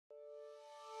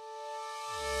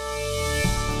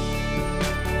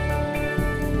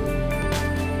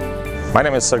My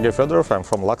name is Sergey Federov. I'm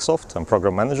from Luxoft. I'm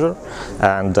program manager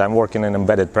and I'm working in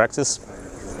embedded practice,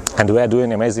 and we are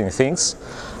doing amazing things.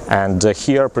 And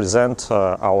here present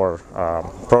our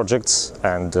projects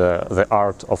and the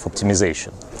art of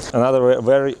optimization. Another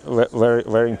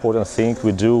very important thing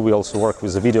we do, we also work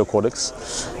with the video codecs,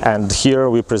 and here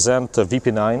we present a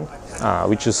VP9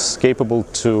 which is capable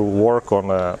to work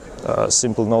on a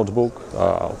simple notebook,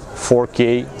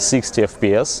 4K 60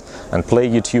 FPS, and play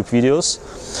YouTube videos.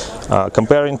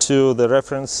 Comparing to the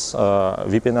reference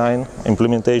VP9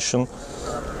 implementation,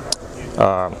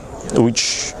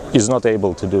 which is not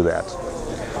able to do that.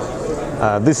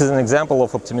 This is an example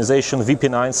of optimization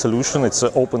VP9 solution. It's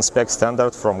an open spec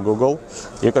standard from Google.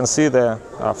 You can see the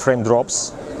frame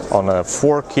drops on a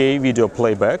 4K video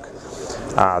playback.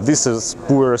 This is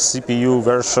poor CPU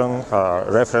version,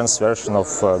 reference version of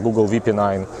Google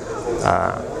VP9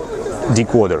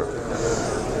 decoder.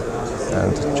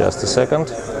 And just a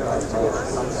second.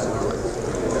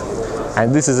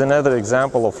 And this is another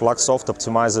example of Luxoft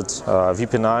optimized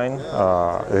VP9.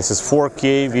 This is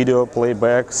 4K video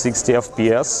playback, 60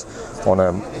 FPS on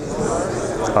a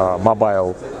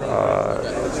mobile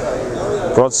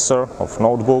processor of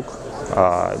notebook.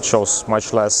 It shows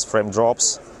much less frame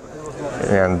drops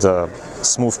and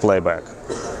smooth playback.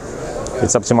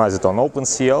 It's optimized on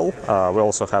OpenCL. We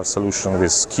also have solution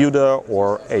with CUDA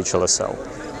or HLSL.